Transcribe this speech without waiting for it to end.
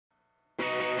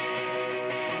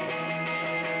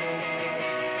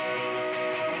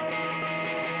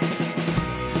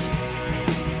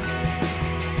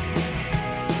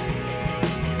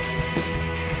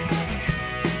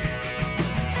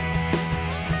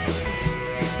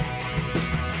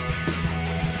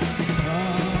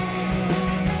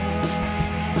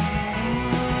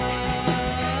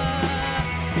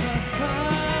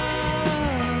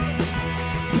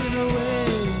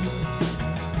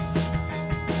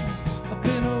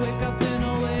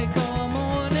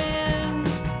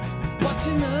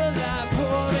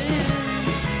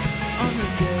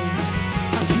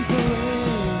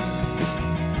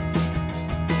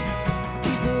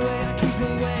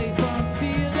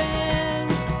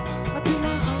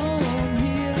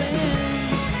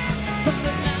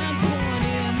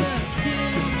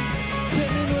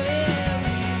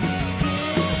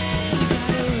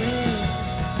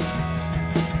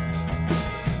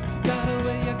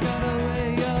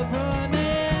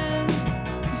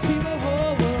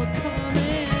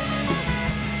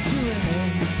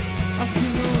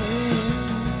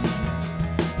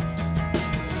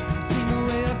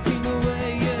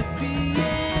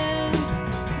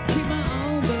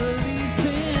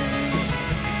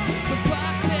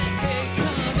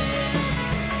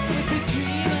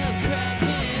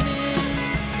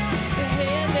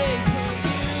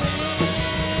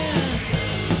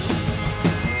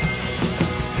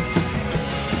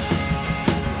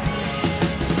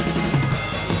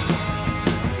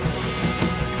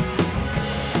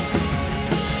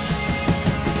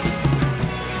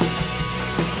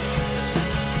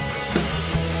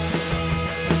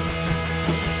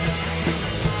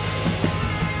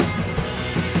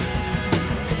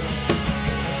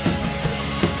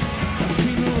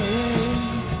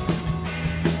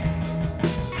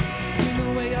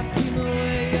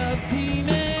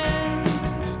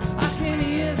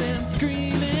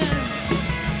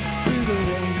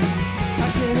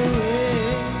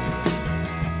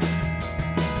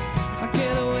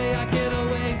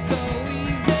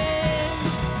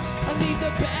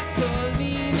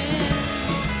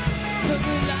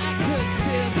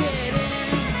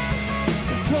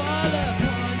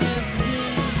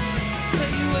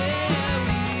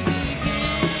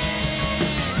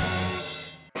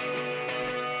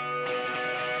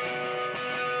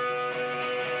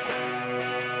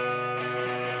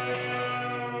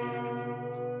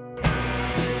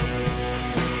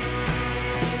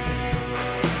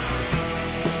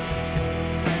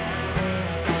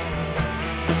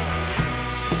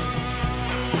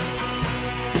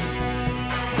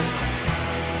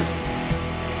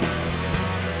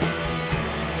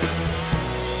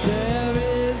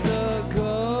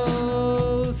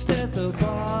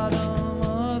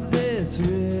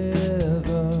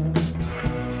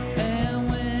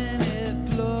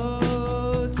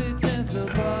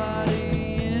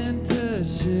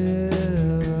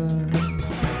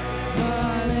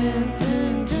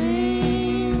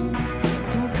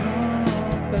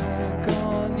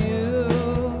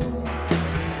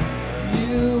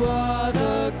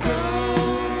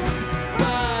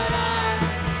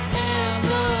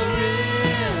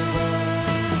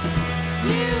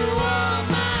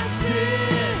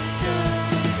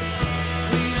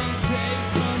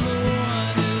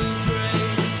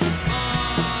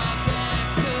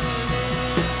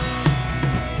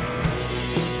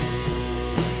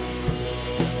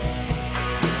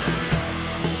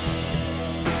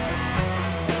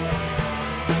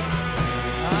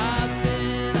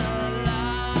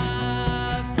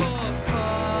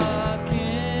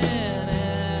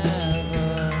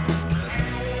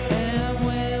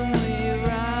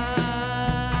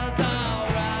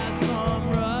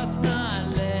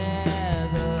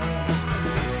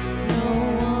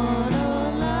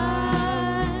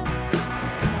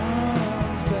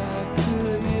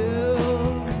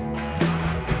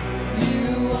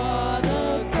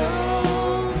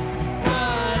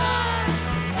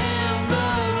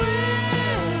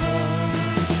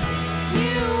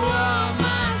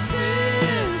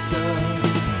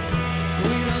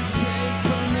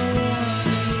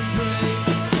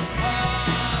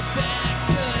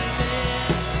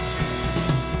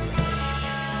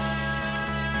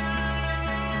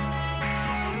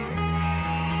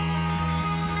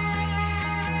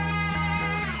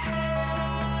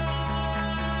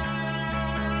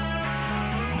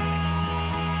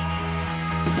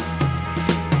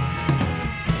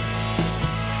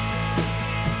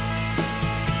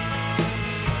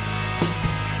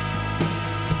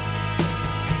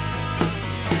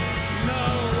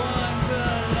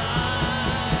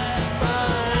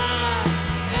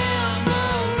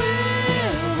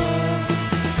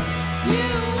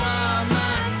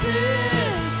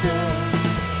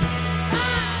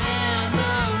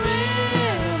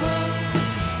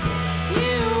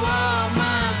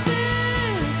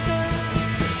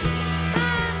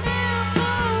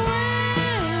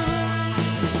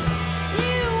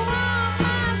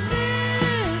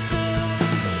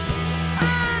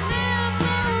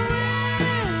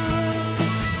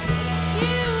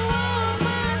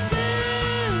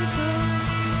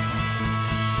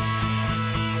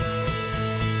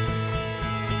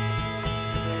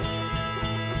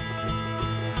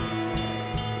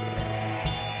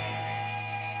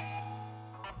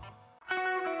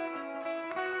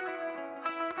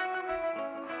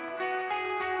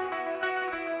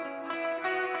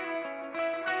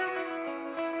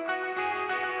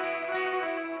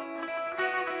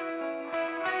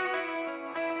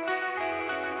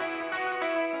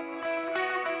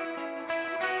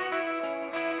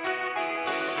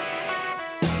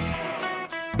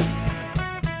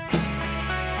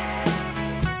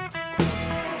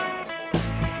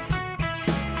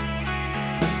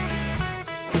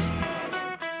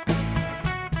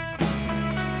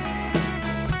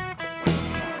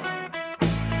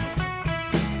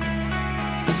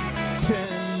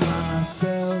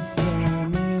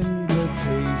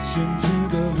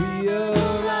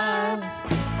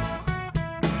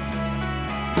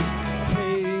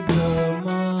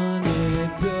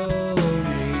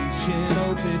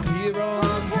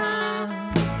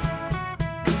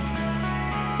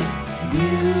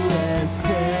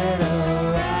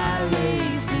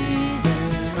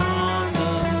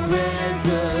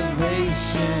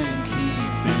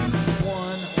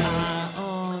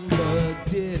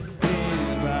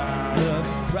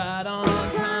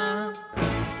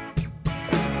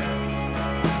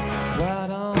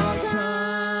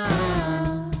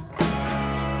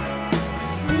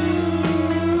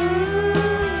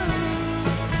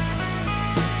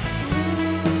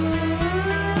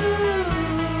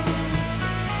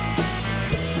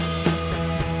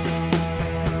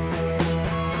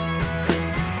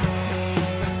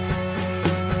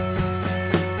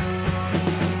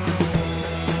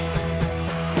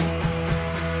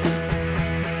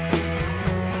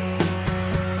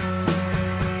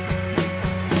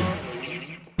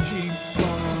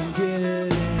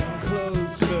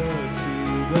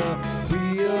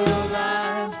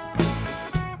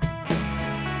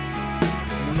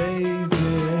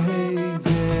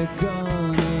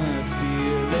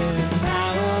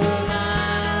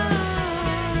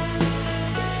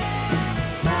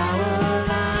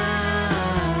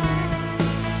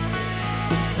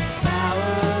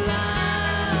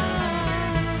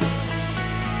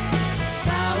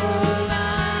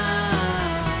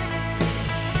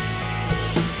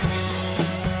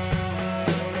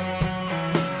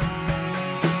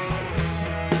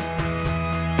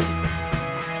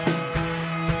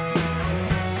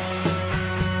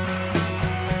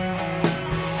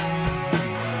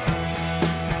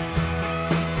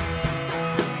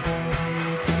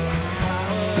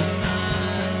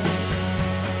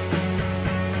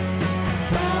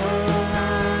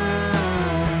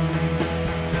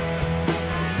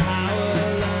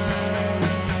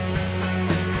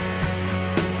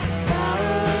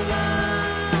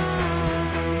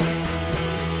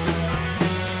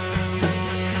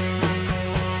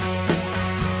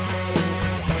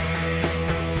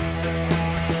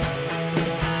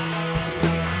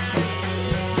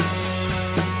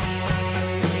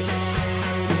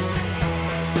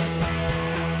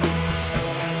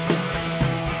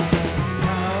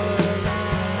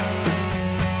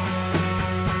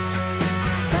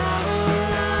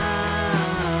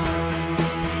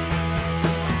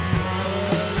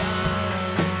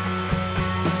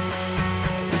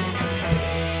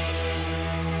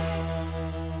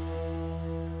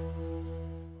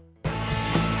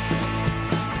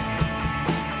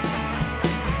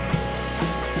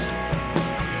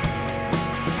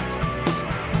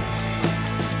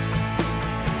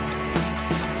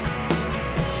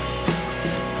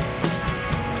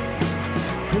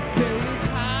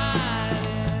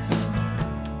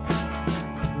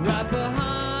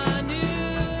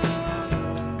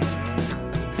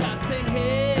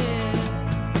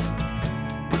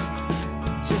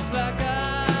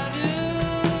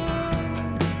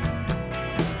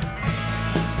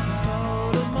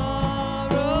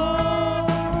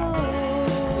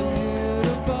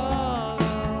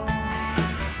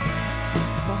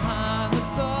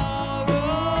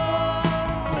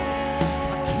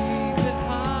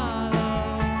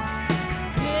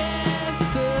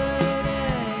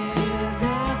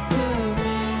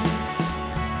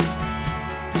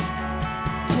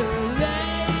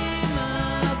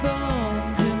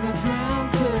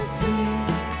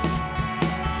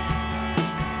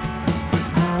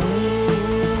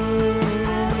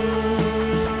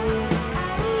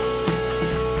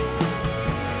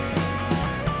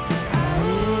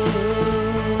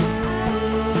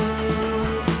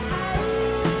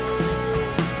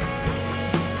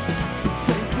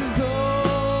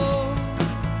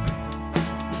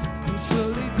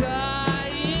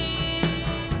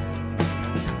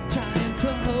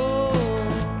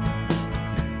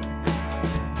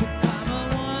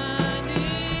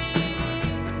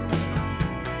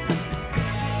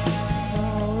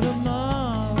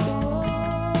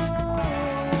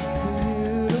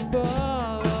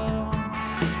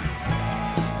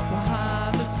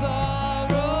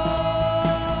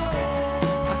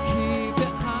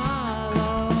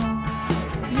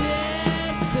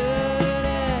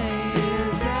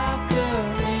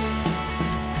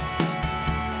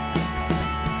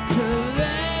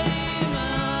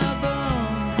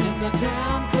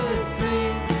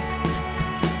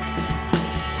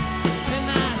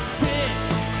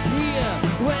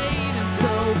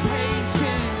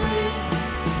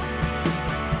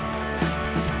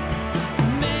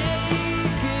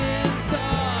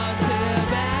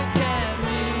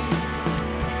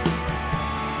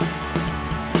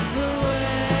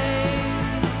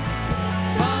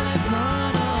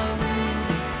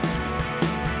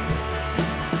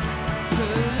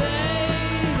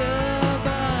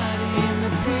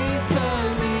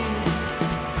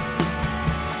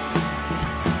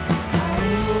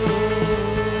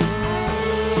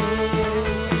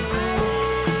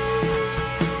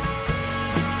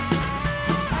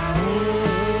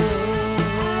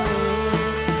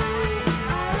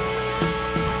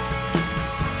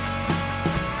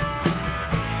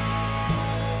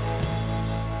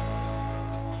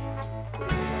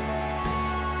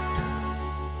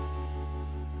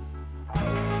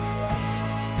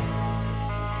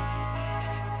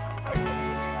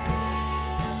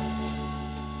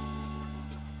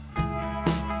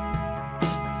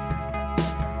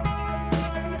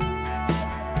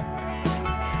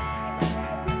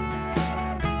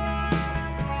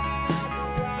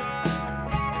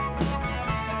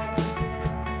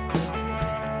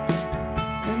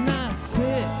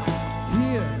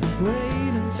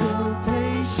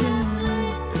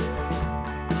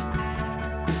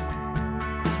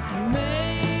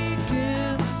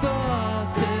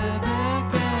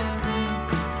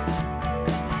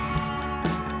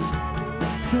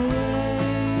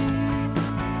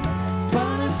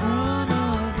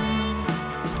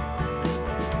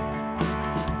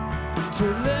to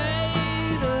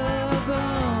lay the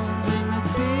bones in the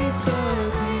sea so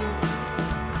deep.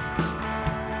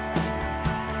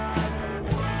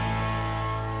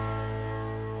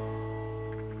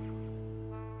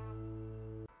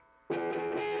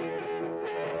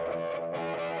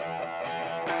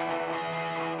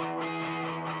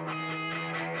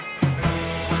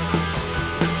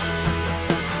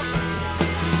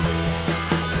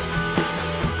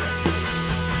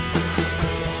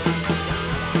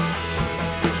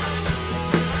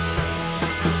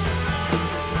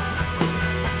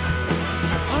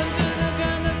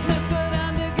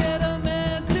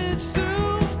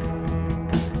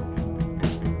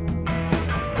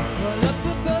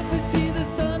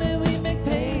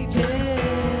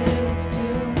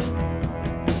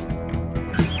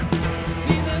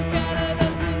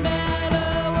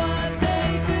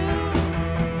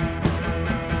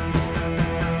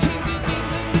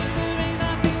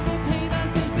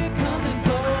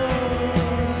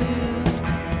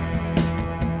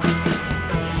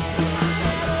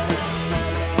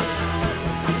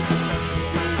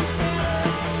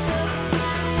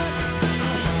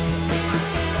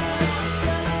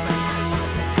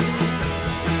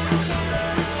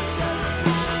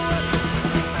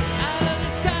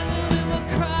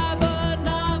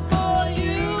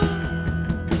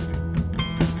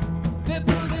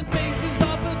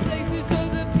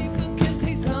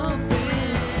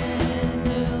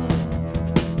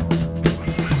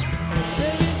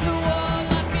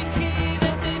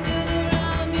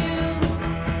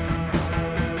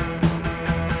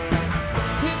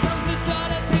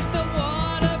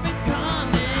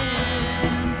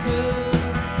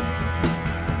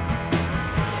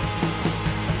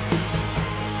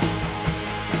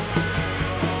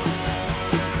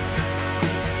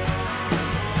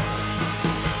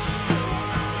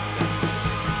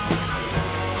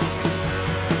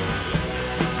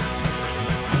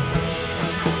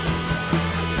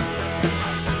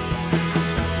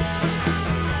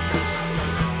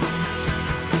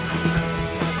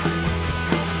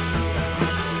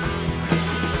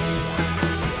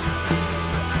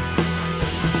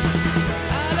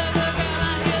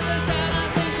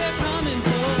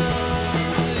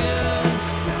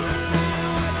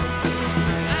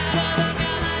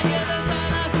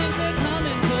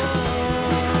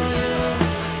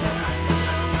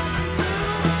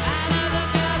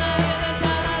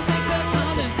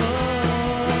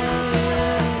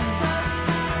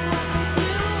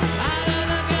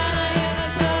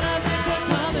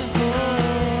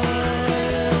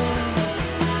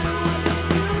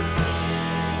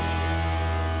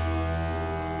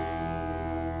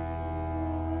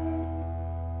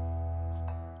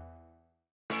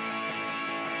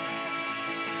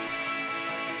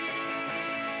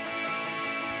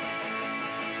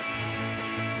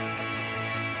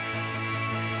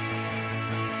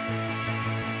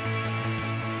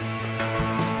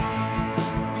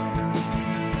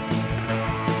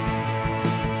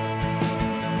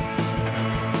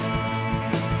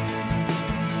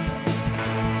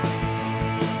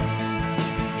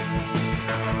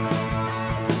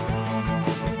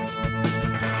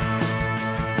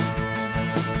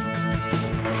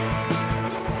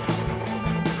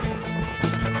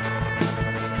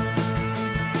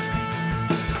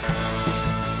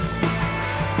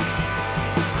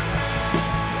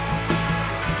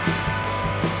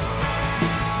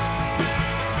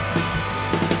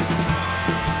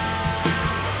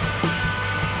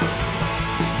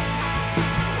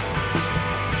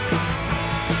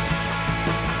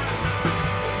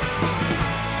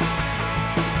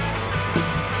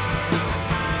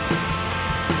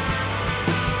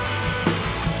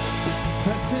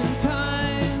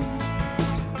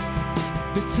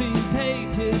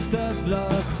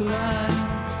 Lost line,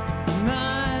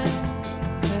 night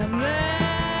and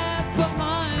left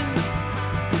behind.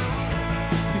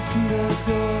 You see the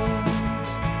door,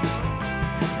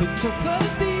 it just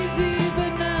was easy,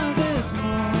 but now there's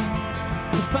more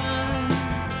to find,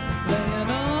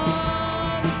 laying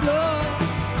on the floor.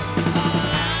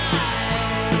 Alright,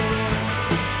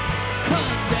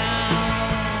 come down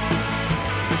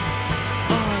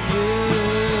on you.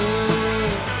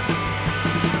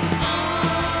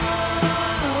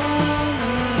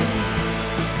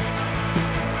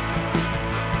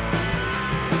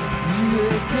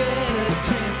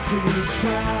 To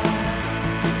try.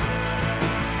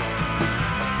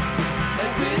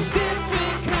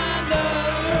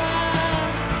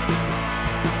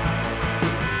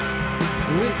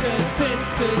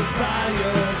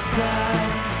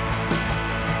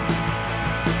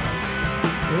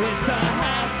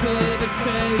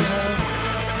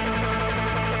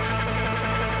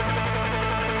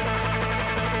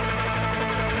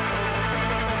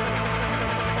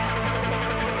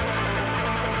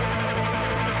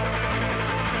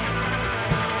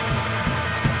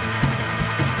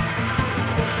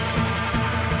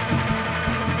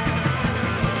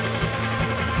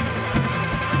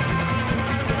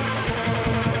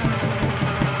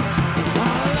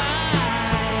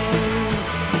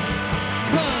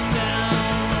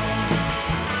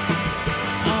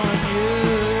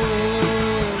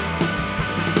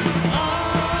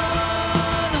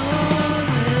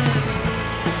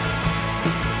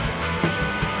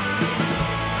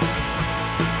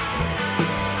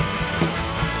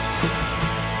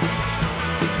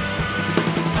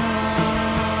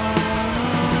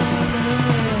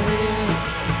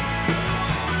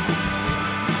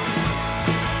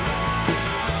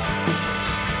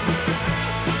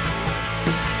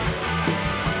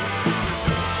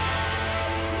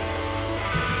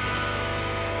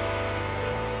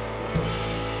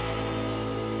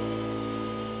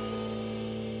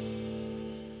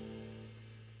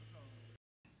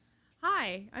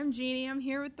 Hi, I'm Jeannie. I'm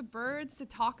here with the Birds to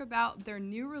talk about their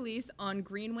new release on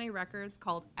Greenway Records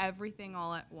called Everything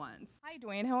All at Once. Hi,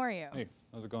 Dwayne. How are you? Hey,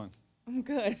 how's it going? I'm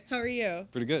good. How are you?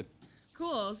 Pretty good.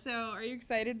 Cool. So are you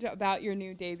excited about your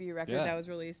new debut record Yeah. that was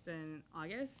released in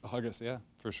August? August, yeah,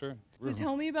 for sure. So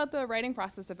tell me about the writing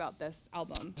process about this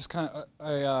album. Just kind of,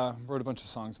 I wrote a bunch of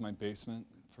songs in my basement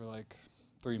for like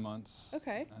 3 months.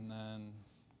 Okay. And then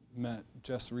met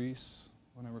Jess Reese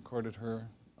when I recorded her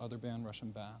other band,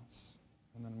 Russian Bass.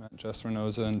 And then I met Jess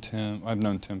Renoza and Tim. I've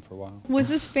known Tim for a while. Was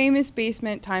this famous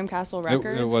basement Time Castle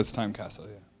Records? It was Time Castle,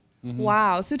 yeah. Mm-hmm.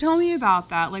 Wow. So tell me about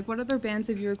that. Like, what other bands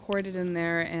have you recorded in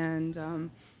there, and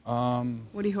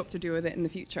what do you hope to do with it in the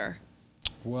future?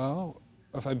 Well,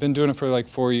 I've been doing it for like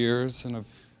 4 years, and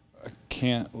I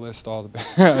can't list all the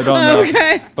bands. I don't know.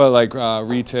 Okay. But like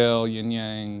Retail, Yin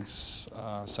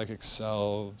Yangs, Psychic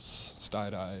Selves,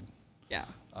 Stide Eyed. Yeah.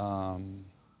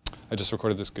 I just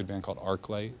recorded this good band called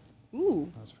Arclight.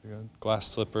 Ooh. That was pretty good. Glass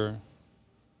Slipper.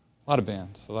 A lot of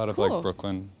bands. A lot of Cool. like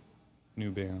Brooklyn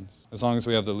new bands. As long as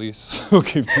we have the lease, we'll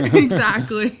keep doing it.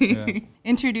 Exactly. Yeah.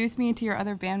 Introduce me to your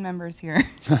other band members here.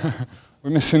 We're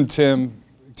missing Tim.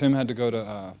 Tim had to go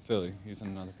to Philly. He's in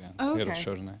another band. Oh, He had a okay.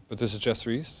 show tonight. But this is Jess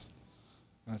Reese.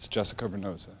 And that's Jessica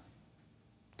Renoza.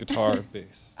 Guitar,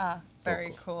 bass.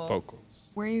 Very cool. Vocals.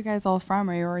 Where are you guys all from?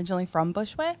 Are you originally from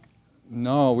Bushwick?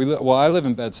 No, well, I live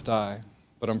in Bed-Stuy,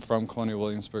 but I'm from Colonial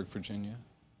Williamsburg, Virginia.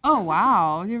 Oh,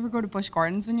 wow. Did you ever go to Busch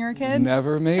Gardens when you were a kid?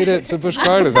 Never made it to Busch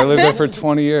Gardens. I lived there for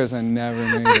 20 years. I never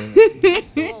made it.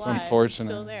 Still It's alive, unfortunate.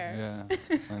 Still there.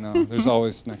 Yeah, I know. There's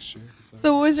always next year.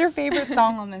 So what was your favorite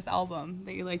song on this album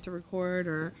that you like to record?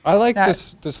 Or I like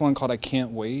that- this one called I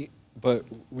Can't Wait, but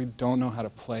we don't know how to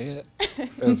play it.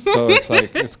 And so it's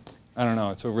like, I don't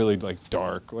know, it's a really like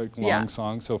dark, like long Yeah.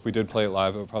 song. So if we did play it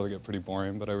live, it would probably get pretty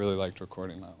boring, but I really liked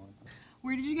recording that one.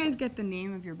 Where did you guys get the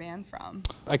name of your band from?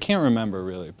 I can't remember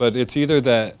really, but it's either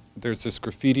that there's this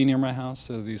graffiti near my house,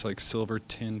 so these like silver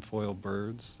tin foil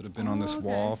birds that have been on this okay.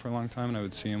 wall for a long time, and I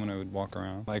would see them when I would walk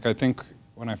around. Like I think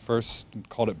when I first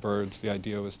called it Birds, the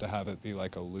idea was to have it be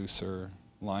like a looser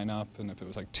lineup, and if it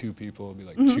was like 2 people, it'd be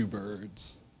like 2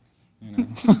 birds. You know,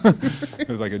 it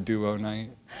was like a duo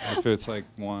night. If it's like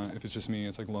one, if it's just me,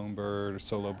 it's like lone bird or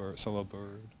solo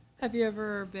bird. Have you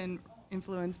ever been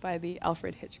influenced by the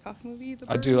Alfred Hitchcock movie, The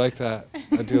I Birds? do like that.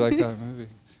 I do like that movie.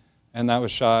 And that was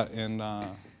shot in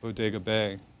Bodega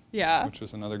Bay, Yeah. which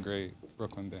was another great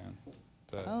Brooklyn band.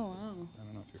 That, Oh, wow. I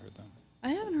don't know if you heard that. I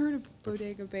haven't heard of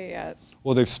Bodega Bay yet.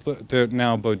 Well, they've split. They're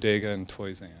now Bodega and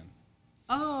Toysan,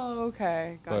 Oh,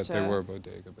 okay. Gotcha. but they were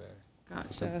Bodega Bay.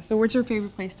 Gotcha. So what's your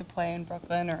favorite place to play in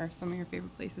Brooklyn, or some of your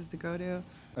favorite places to go to?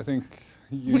 I think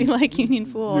We like Union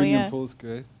Pool, Union yeah. Pool's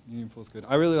good. Union Pool's good.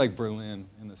 I really like Berlin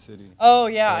in the city. Oh,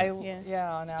 yeah.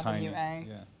 Yeah. On It's Avenue tiny. A.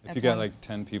 Yeah. If That's you get one- like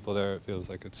 10 people there, it feels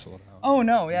like it's sold out. Oh,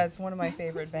 no. Yeah, it's one of my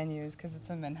favorite venues because it's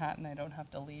in Manhattan. I don't have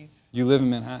to leave. You live in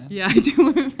Manhattan? Yeah, I do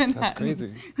live in Manhattan. That's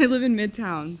crazy. I live in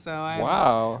Midtown, so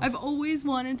Wow. I've always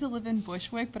wanted to live in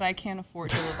Bushwick, but I can't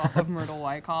afford to live off of Myrtle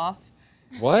Wyckoff.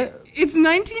 What? It's You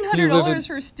live in- $1,900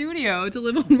 for a studio to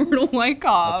live on Myrtle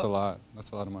Wyckoff. That's a lot.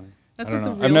 That's a lot of money. That's I don't what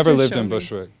know. the I've never realtor lived showed in me.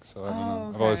 Bushwick, so I don't know.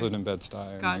 Oh, I've always okay. lived in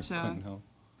Bed-Stuy and Gotcha. like Clinton Hill.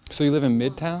 So you live in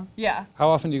Midtown? Yeah, How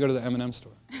often do you go to the M&M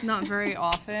store? not very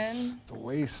often. It's a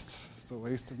waste. It's a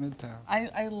waste of Midtown.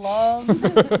 I love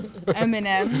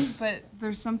M&Ms, but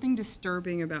there's something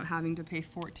disturbing about having to pay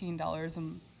 $14 a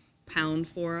pound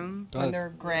for them when That's-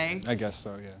 they're gray. I guess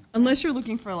so, yeah. Unless you're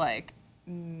looking for like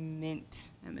mint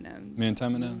M&Ms. Mint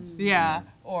M&Ms? Yeah,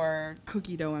 or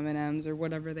cookie dough M&Ms or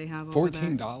whatever they have over there.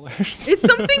 $14? It's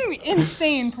something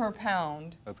insane per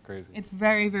pound. That's crazy. It's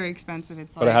very, very expensive.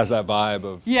 It's But it has that vibe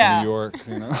of Yeah. New York,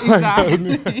 you know?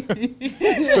 exactly. That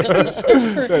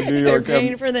New They're York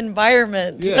paying for the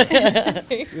environment. Yeah.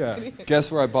 Yeah.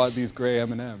 Guess where I bought these gray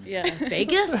M&Ms? Yeah.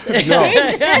 Vegas? No,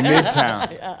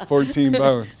 Midtown. 14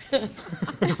 bones. They're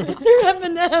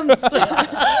M&M's.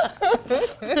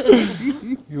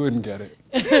 You wouldn't get it.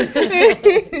 It's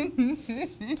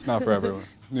not for everyone.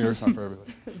 New York's not for everyone.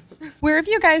 Where have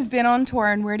you guys been on tour,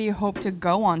 and where do you hope to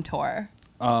go on tour?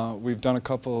 We've done a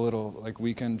couple of little like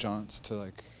weekend jaunts to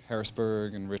like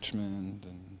Harrisburg and Richmond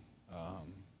and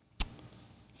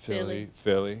Philly.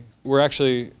 We're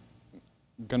actually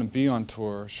gonna be on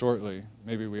tour shortly.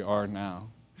 Maybe we are now.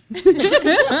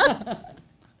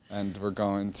 And we're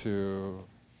going to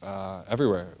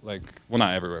everywhere. Like, well,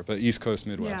 not everywhere, but East Coast,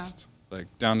 Midwest. Like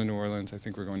down to New Orleans. I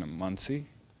think we're going to Muncie.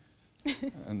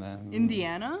 And then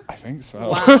Indiana? I think so.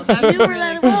 Wow, I that's knew where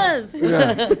that was.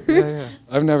 Yeah.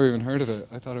 I've never even heard of it.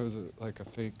 I thought it was like a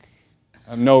fake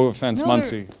No offense, No,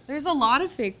 Muncie. There's a lot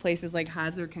of fake places like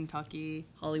Hazard, Kentucky,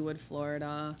 Hollywood,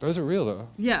 Florida. Those are real though.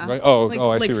 Yeah. Right? Oh, Like- I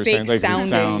like see what you're fake saying. Like the sounding.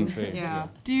 sound fake. Yeah.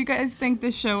 Do you guys think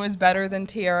the show is better than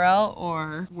TRL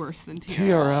or worse than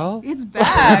TRL? TRL? It's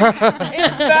back.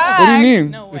 It's back. What do you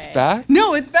mean? No It's way. back?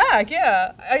 No, it's back.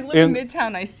 Yeah. I live in In-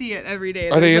 Midtown. I see it every day.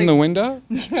 Are they There's, in the like- window?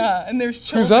 Yeah, and there's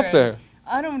children. Who's up there?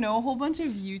 I don't know. A whole bunch of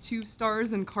YouTube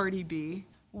stars and Cardi B.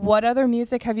 What other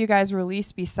music have you guys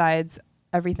released besides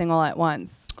Everything All at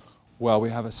Once? Well, we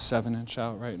have a 7-inch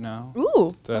out right now.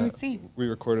 Ooh, let me that see. We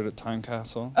recorded at Time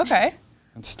Castle. Okay.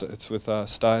 It's with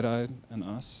Stide-Eyed and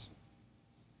us.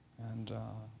 And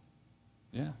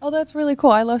yeah. Oh, that's really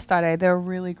cool. I love Stade. They're a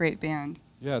really great band.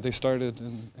 Yeah, they started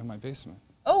in my basement.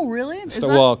 Oh, really? Is that-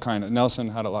 Well, kind of. Nelson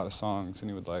had a lot of songs,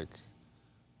 and he would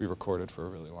we recorded for a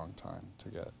really long time to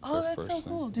get Oh, their that's first so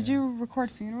cool. thing. Did Yeah. you record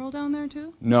Funeral down there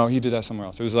too? No, he did that somewhere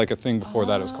else. It was like a thing before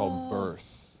that. It was called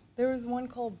Birth. There was one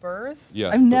called Birth. Yeah,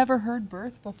 I've but- never heard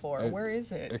Birth before. It- Where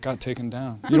is it? It got taken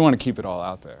down. You don't want to keep it all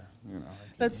out there, you know.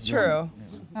 That's you don't-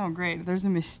 true. Oh, great. There's a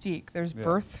mystique. There's Yeah.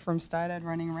 Birth from Stide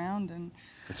running around and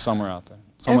It's somewhere out there.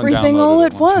 Someone Everything downloaded All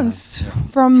it at one time. Once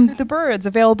from the Birds,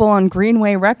 available on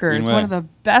Greenway Records, Greenway. one of the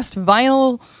best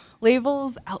vinyl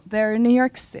labels out there in New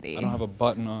York City. I don't have a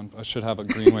button on. I should have a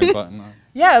Greenway button on.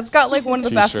 Yeah, it's got like one of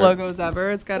the best T-shirt. logos ever.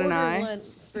 It's got an Order eye. one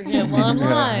for him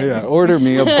online. Yeah, order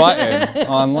me a button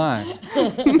online.